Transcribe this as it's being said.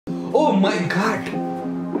Oh my God!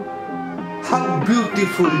 How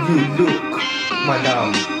beautiful you look,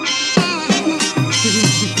 madam.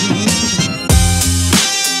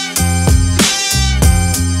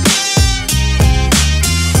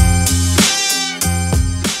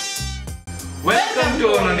 Welcome to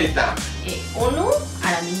AnuNita. অনু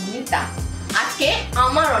আর আমি নীতা। আজকে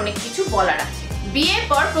আমার অনেক কিছু বলার আছে। বিয়ের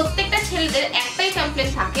পর প্রত্যেকটা ছেলেদের একটাই কমপ্লেইন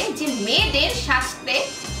থাকে যে মেয়েদের সাজতে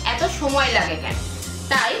এত সময় লাগে কেন।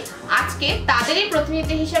 তাই আজকে তাদেরই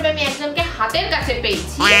প্রতিনিধি হিসেবে আমি একজনকে হাতের কাছে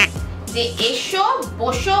পেয়েছি যে এসো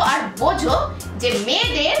বসো আর বোঝো যে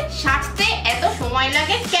মেয়েদের সাজতে এত সময়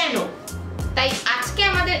লাগে কেন। তাই আজকে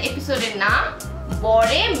আমাদের এপিসোডের নাম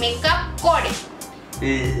বরে মেকআপ করে।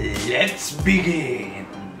 Let's begin.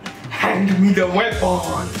 Hand me the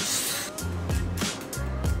weapons.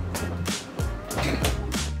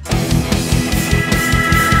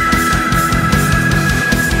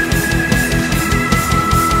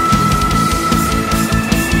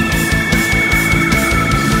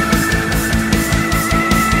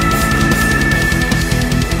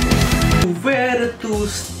 Where to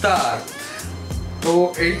start? তো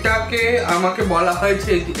এইটাকে আমাকে বলা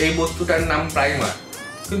হয়েছে এই বস্তুটার নাম প্রাইমার,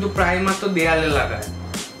 কিন্তু প্রাইমার তো দেয়ালে লাগায়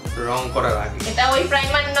রং করার আগে। এটা ওই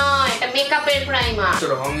প্রাইমার নয়, এটা মেকআপের প্রাইমার। তো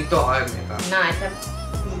রংই তো হয় মেকআপ। না, এটা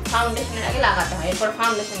ফাউন্ডেশনের আগে লাগাতে হয়, এরপর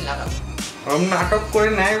ফাউন্ডেশন লাগাবো। রং নাটক করে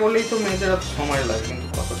নেয় বলেই তো মেয়েদের সময় লাগে, কিন্তু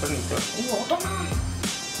কতটা নিতে হয় ওটা না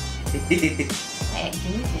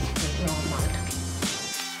একদমই শেষ করে দিও মালটাকে।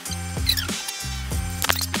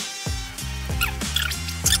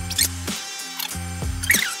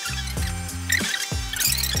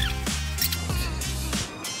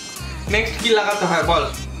 নেক্সট কি লাগাতে হয় বল?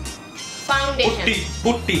 ফাউন্ডেশন।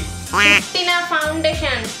 পুট্টি না,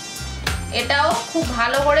 ফাউন্ডেশন। এটাও খুব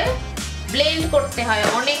ভালো করে ব্লেন্ড করতে হয়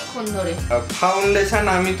অনেকক্ষণ ধরে। ফাউন্ডেশন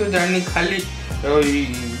আমি তো জানি খালি ওই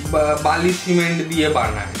বালি সিমেন্ট দিয়ে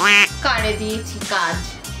বানায়। কারে দিয়েছি কাজ।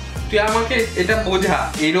 তুই আমাকে এটা বোঝা,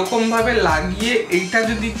 এরকম ভাবে লাগিয়ে এইটা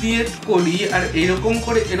যদি দিয়ে করি আর এরকম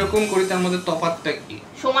করে তার মধ্যে তফাৎটা কি?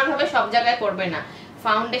 সমানভাবে সব জায়গায় করবে না।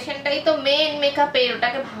 ফাউন্ডেশনটাই তো মেন মেকআপের,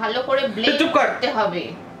 ওটাকে ভালো করে ব্লেন্ড করতে হবে।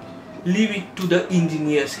 Leave it to the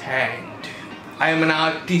engineer's hand. I am an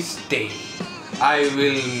artist. I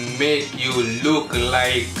will make you look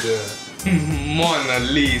like Mona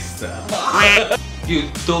Lisa. You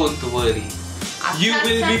don't worry. You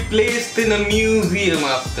will be placed in a museum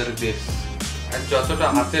after this. আর যতটা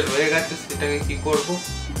হাতে রয়ে গেছে সেটাকে কি করব?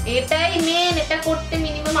 এটাই মেন, এটা করতে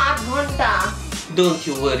মিনিমাম 8 ঘন্টা। Don't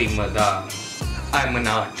you worry, madam. I'm an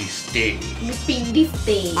artist.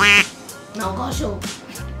 পিন্ডিতে নাও ঘষো।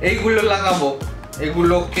 এইগুলো লাগাবো,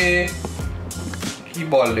 এগুলোকে কি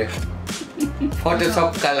বলে? Photoshop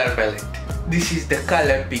color palette. This is the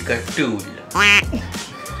color picker tool.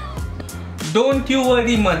 Don't you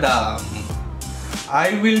worry, madam. I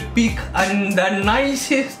will pick the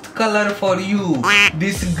nicest color for you.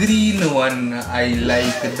 This green one I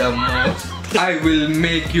like the most. I will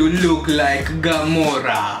make you look like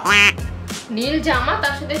Gamora. নীল জামা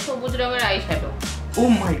তার সাথে সবুজ রঙের eye shadow. Oh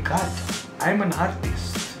my God, I'm an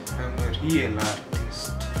artist. I'm a real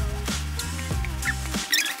artist.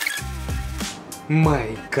 My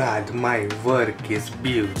God, my work is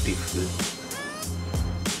beautiful.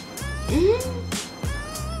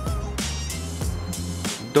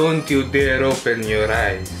 Don't you dare open your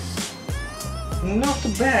eyes. Not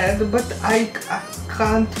bad, but I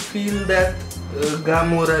can't feel that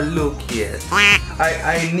Gamora look yet.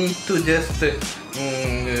 I need to just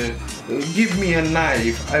give me a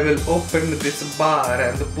knife. I will open this bar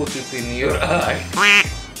and put it in your eye.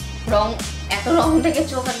 রং এত রং থেকে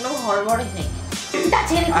চোখ একদম হড়বড়ে নেই।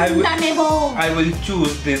 I will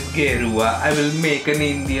choose this gerua. I will make an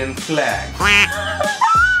Indian flag.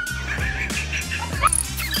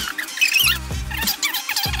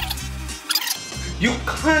 You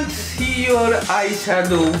can't see your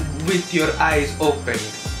eyeshadow with your eyes open.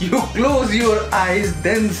 You close your eyes,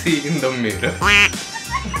 then see in the mirror.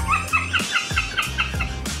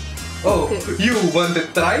 Oh, you want a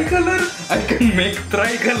tricolor? I can make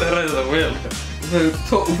tricolor as well.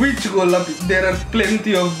 So which golap? There are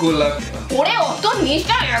plenty of golap. ওরে অত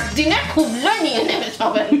নিশা একদিনে খুবলে নিয়ে নেবে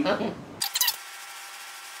সবাই।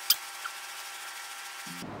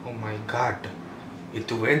 Oh my God, it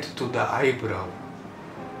went to the eyebrow.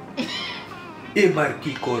 এবার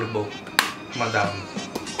কি করব, madam?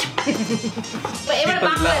 এবার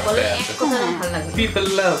বাংলায় বল, এক কথা ভালো লাগে। People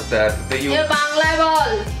love that. এবার বাংলায়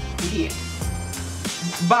বল।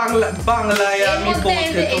 Banglaয় আমি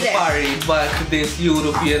বলতে তো পারি, but this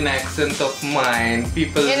European accent of mine,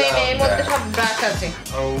 people love that. এর মধ্যে সব ব্রাশ আছে।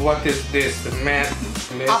 What is this?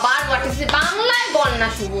 আবার হোয়াট ইজ বাংলায় বল না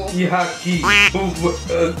শুভ। ইহা কি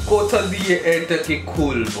কোথা দিয়ে এটাকে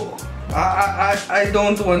খুলবো? I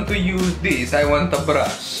don't want to use this. I want a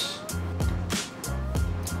brush.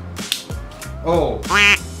 Oh.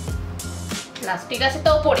 Plastic আছে তো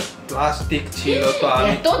উপরে। প্লাস্টিক ছিল তো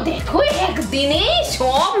আমি তো দেখো একদিনে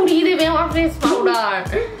সব উড়িয়ে দেবে আমার ফেস পাউডার।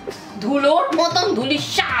 ধুলোর মতন ধুলির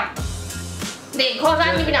সাপ। দেখো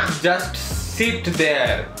জানবি না। Just sit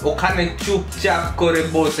there. ওখানে চুপচাপ করে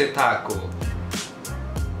বসে থাকো।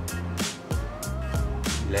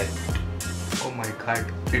 Let. Oh my God!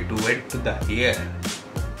 It went to the hair.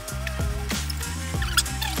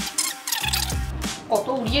 কত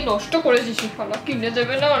উড়িয়ে নষ্ট করেছিস শালা, কিনে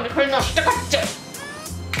যাবে না অনেকক্ষণ নষ্ট করছে।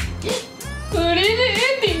 আরে রে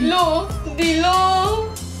দিল।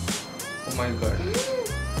 Oh my God!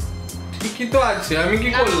 ঠিকই তো আছে, আমি কি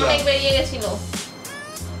করলাম? অনেক বেরিয়ে গেছিল।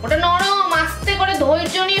 ওটা নরম, আস্তে করে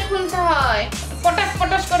ধৈর্য নিয়ে খুলতে হয়,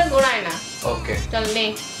 পটাশ করে ঘোরায় না। ওকে চল নে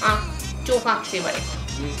চোখ আঁকছে এবারে।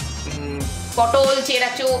 পটল চেরা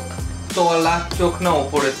চোখ। তলা চোখ না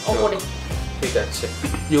উপরে? ঠিক আছে।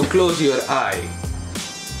 You close your eye.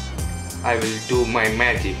 I will do my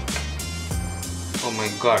magic. Oh my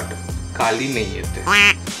God! काली नहीं है ते.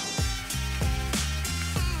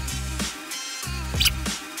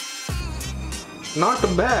 Not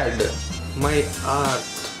bad. My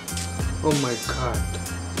art. Oh my God!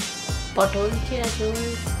 পটল চেরা চোখ।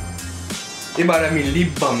 এবার আমি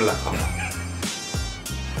লিপ বাম লাগাবো।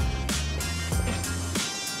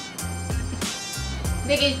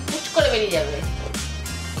 দেখি পুচ করে বেরিয়ে যাবে।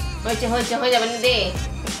 হয়ে যাবে না দে।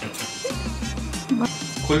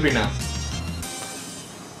 খুলবি না?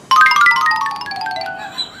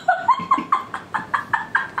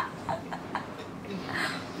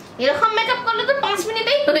 এরকম মেকআপ করলে তো 5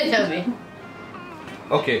 মিনিটেই হয়ে যাবে।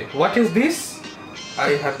 Okay, what is this? I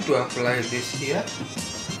have to apply this here.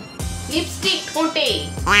 Lipstick ঠোঁটে।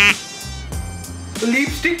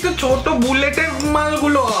 লিপস্টিক তো ছোট বুলেটের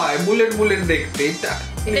মালগুলো হয়, বুলেট দেখতে। এটা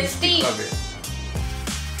লিপস্টিক হবে।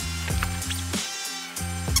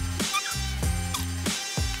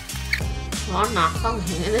 আর নাকটা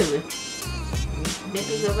ভেঙে দেবে।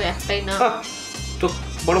 দেখে যাবে একটাই না তো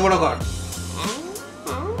বড় কর।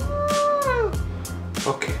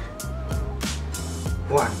 Okay.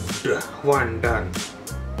 One done.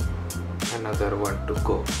 Another one to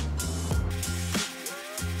go.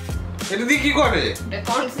 এটা দিয়ে কি করে? এটা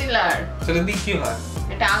কনসিলার। সেটা দিয়ে কি হয়?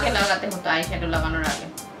 এটা আগে লাগাতে হতো, আইশ্যাডো লাগানোর আগে।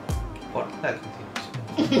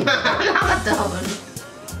 লাগাতে হবে না।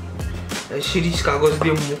 এই সিরিজ কাগজ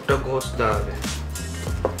দিয়ে মুখটা ঘষতে হবে।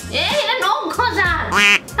 এটা নখ ঘষার।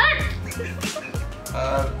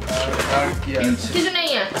 আর কি আছে? কিছু নেই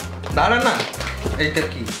আর। দাঁড়া না, এইটা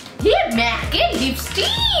কি? ম্যাকের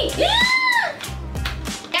লিপস্টিক।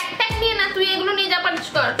 একটা নিয়ে না, তুই এগুলো নিয়ে যা পারিস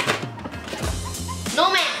কর। No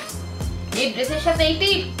Mac. এই ড্রেসের সাথে এই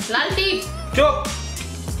টিপ, লাল টিপ। চুপ।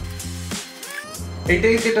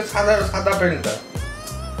 এইটাই সেটা সাদা প্যান্টটা।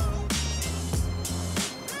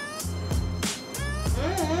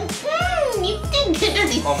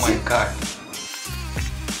 Oh my God!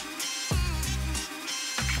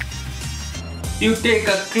 You take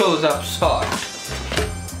a close-up shot.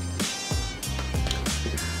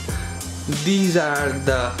 These are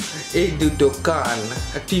the এই দুটো কান,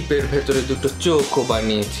 টিপের ভেতরে দুটো চোখও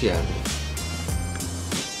বানিয়েছি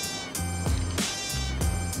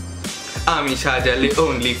আমি সাজালে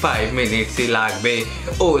only 5 minutes লাগবে,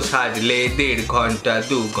 ও সাজলে 1.5 ঘন্টা,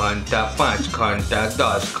 2 ঘন্টা, 5 ঘন্টা,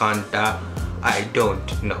 10 ঘন্টা। I don't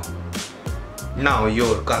know. Now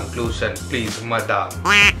your conclusion, please, madam.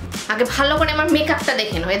 আগে ভালো করে আমার মেকআপটা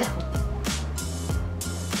দেখে নাও। এই দেখো,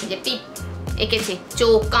 এই যে টিপ এঁকেছে,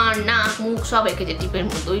 চোখ কান নাক মুখ সব এঁকেছে টিপের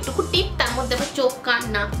মধ্যে। ওইটুকু টিপ, তার মধ্যে আবার চোখ কান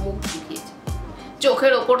নাক মুখ দেখিয়েছে।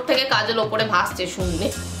 চোখের ওপর থেকে কাজল ওপরে ভাসছে শূন্যে।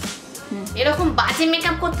 এরকম বাজে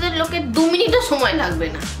মেকআপ করতে লোকের 2 মিনিটও সময় লাগবে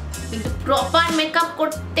না, কিন্তু প্রপার মেকআপ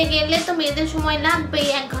করতে গেলে তো মেয়েদের সময় লাগবে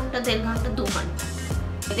 1 ঘন্টা, 1.5 ঘন্টা, 2 ঘন্টা।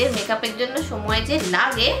 এদের মেকআপের জন্য সময় যে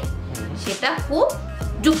লাগে সেটা খুব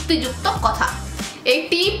যুক্তিযুক্ত কথা। এই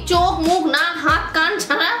টিপ চোখ মুখ নাক হাত কান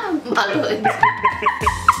ছাড়া ভালো হয়েছে।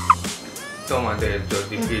 তোমাদের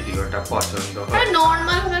যদি ভিডিওটা পছন্দ হয়,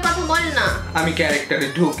 নরমাল ভাবে কথা বল না। আমি ক্যারেক্টারে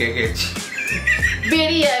ঢুকে গেছি।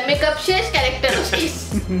 বেরিয়ে মেকআপ শেষ, ক্যারেক্টার শেষ।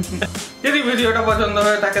 যদি ভিডিওটা পছন্দ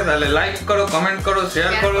হয়ে থাকে তাহলে লাইক করো, কমেন্ট করো,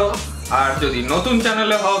 শেয়ার করো। আর যদি নতুন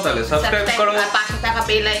চ্যানেলে হও তাহলে সাবস্ক্রাইব করো, আর পাশে থাকা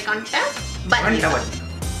বেল আইকনটা বাজিয়ে দাও।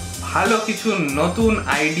 ভালো কিছু নতুন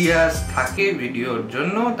আইডিয়াস থাকে ভিডিওর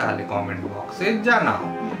জন্য তাহলে কমেন্ট বক্সে জানাও।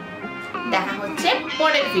 দেখা হচ্ছে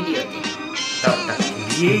পরের ভিডিওতে। তব তক কে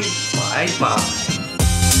লিয়ে বাই বাই।